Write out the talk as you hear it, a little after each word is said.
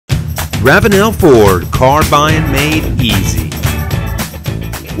Ravenel Ford, car buying made easy.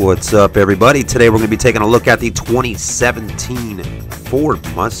 What's up, everybody? Today we're going to be taking a look at the 2017 Ford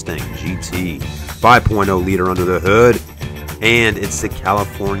Mustang GT 5.0 liter under the hood, and it's the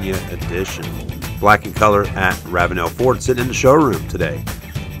California edition. Black in color at Ravenel Ford, sitting in the showroom today.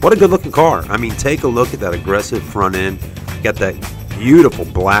 What a good looking car. I mean, take a look at that aggressive front end. Got that beautiful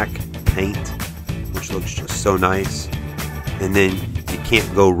black paint, which looks just so nice. And then you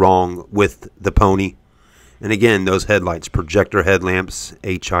can't go wrong with the pony. And again, those headlights, projector headlamps,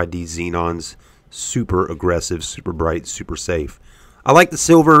 HID xenons, super aggressive, super bright, super safe. I like the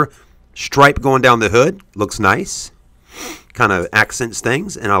silver stripe going down the hood. Looks nice. Kind of accents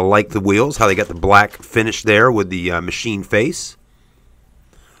things. And I like the wheels, how they got the black finish there with the machine face.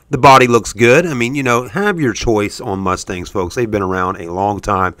 The body looks good. I mean, you know, have your choice on Mustangs, folks. They've been around a long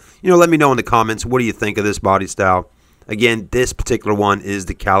time. You know, let me know in the comments, what do you think of this body style? Again, this particular one is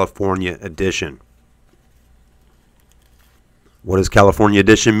the California edition. What does California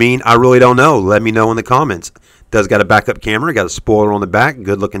edition mean? I really don't know. Let me know in the comments. Does got a backup camera, got a spoiler on the back,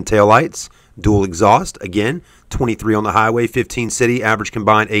 good looking tail lights, dual exhaust. Again, 23 on the highway, 15 city, average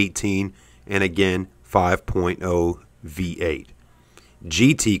combined 18, and again, 5.0 V8.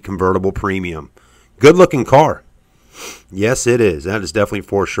 GT convertible premium. Good looking car. Yes, it is. That is definitely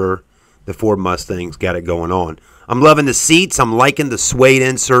for sure. The Ford Mustang's got it going on. I'm loving the seats. I'm liking the suede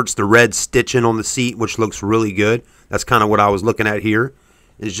inserts, the red stitching on the seat, which looks really good. That's kind of what I was looking at here.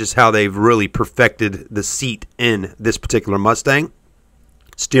 It's just how they've really perfected the seat in this particular Mustang.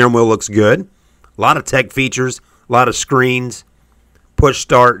 Steering wheel looks good. A lot of tech features, a lot of screens, push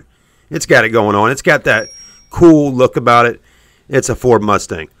start. It's got it going on. It's got that cool look about it. It's a Ford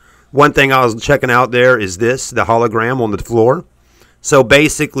Mustang. One thing I was checking out there is this, the hologram on the floor. So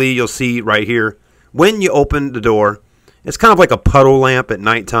basically, you'll see right here, when you open the door, it's kind of like a puddle lamp at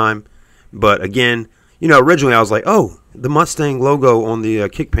nighttime. But again, you know, originally I was like, oh, the Mustang logo on the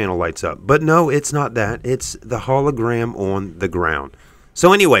kick panel lights up. But no, it's not that. It's the hologram on the ground.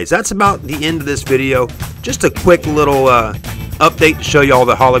 So anyways, that's about the end of this video. Just a quick little update to show you all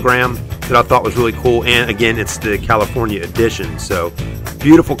the hologram that I thought was really cool. And again, it's the California edition. So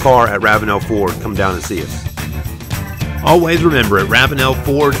beautiful car at Ravenel Ford. Come down and see us. Always remember, at Ravenel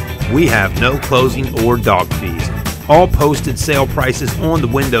Ford, we have no closing or dog fees. All posted sale prices on the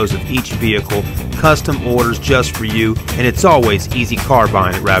windows of each vehicle, custom orders just for you, and it's always easy car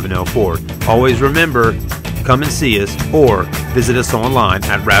buying at Ravenel Ford. Always remember, come and see us or visit us online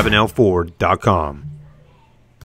at ravenelford.com.